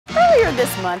Earlier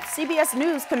this month, CBS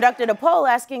News conducted a poll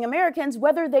asking Americans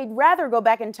whether they'd rather go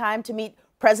back in time to meet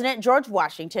President George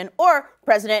Washington or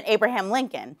President Abraham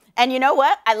Lincoln. And you know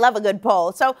what? I love a good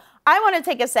poll. So I want to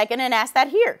take a second and ask that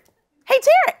here. Hey,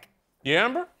 Tarek. Yeah,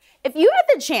 Amber? If you had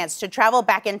the chance to travel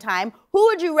back in time, who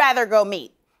would you rather go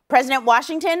meet? President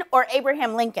Washington or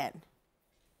Abraham Lincoln?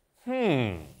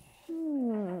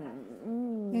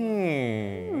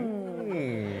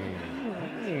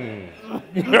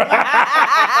 See,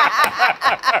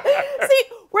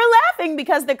 we're laughing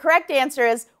because the correct answer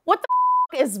is, what the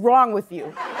is wrong with you?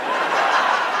 Or,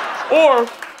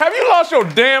 have you lost your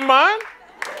damn mind?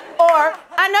 Or,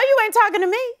 I know you ain't talking to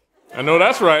me. I know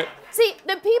that's right. See,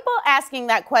 the people asking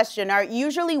that question are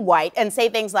usually white and say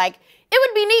things like, it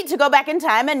would be neat to go back in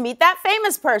time and meet that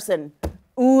famous person.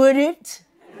 Would it?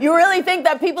 You really think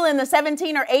that people in the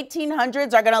 17 or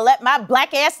 1800s are gonna let my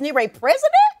black ass near a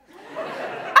president?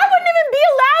 I wouldn't even be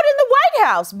allowed in the White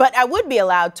House, but I would be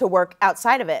allowed to work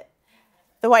outside of it.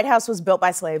 The White House was built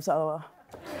by slaves, oh.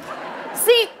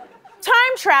 See,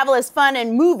 time travel is fun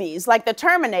in movies like The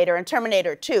Terminator and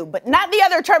Terminator 2, but not the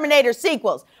other Terminator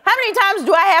sequels. How many times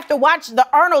do I have to watch the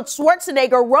Arnold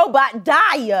Schwarzenegger robot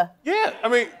die? Yeah, I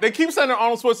mean, they keep sending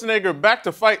Arnold Schwarzenegger back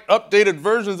to fight updated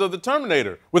versions of the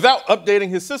Terminator without updating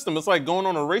his system. It's like going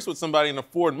on a race with somebody in a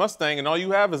Ford Mustang and all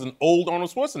you have is an old Arnold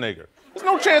Schwarzenegger. There's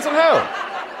no chance in hell.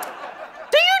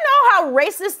 Do you know how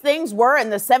racist things were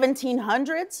in the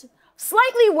 1700s?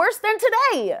 Slightly worse than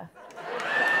today.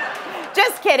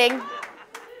 Just kidding.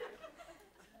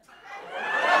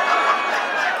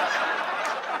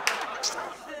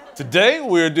 Today,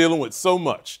 we're dealing with so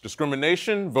much.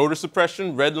 Discrimination, voter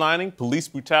suppression, redlining, police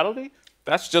brutality.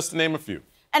 That's just to name a few.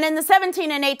 And in the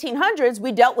 17 and 1800s,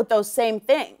 we dealt with those same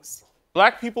things.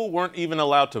 Black people weren't even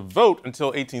allowed to vote until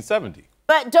 1870.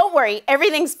 But don't worry,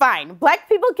 everything's fine. Black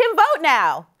people can vote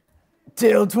now.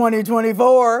 Till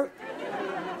 2024.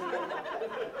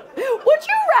 Would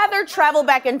you rather travel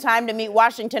back in time to meet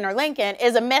Washington or Lincoln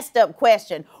is a messed up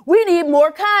question. We need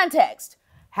more context.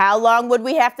 How long would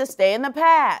we have to stay in the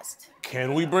past?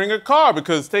 Can we bring a car?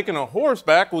 Because taking a horse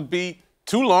back would be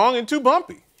too long and too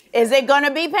bumpy. Is it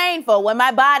gonna be painful when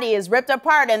my body is ripped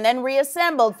apart and then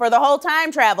reassembled for the whole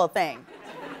time travel thing?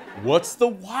 What's the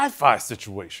Wi-Fi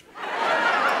situation?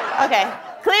 Okay,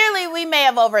 clearly we may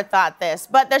have overthought this,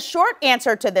 but the short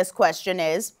answer to this question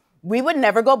is, we would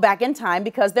never go back in time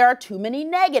because there are too many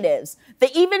negatives.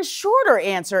 The even shorter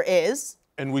answer is...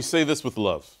 And we say this with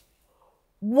love.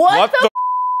 What the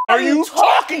are you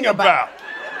talking about?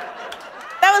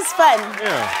 That was fun.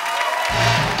 Yeah.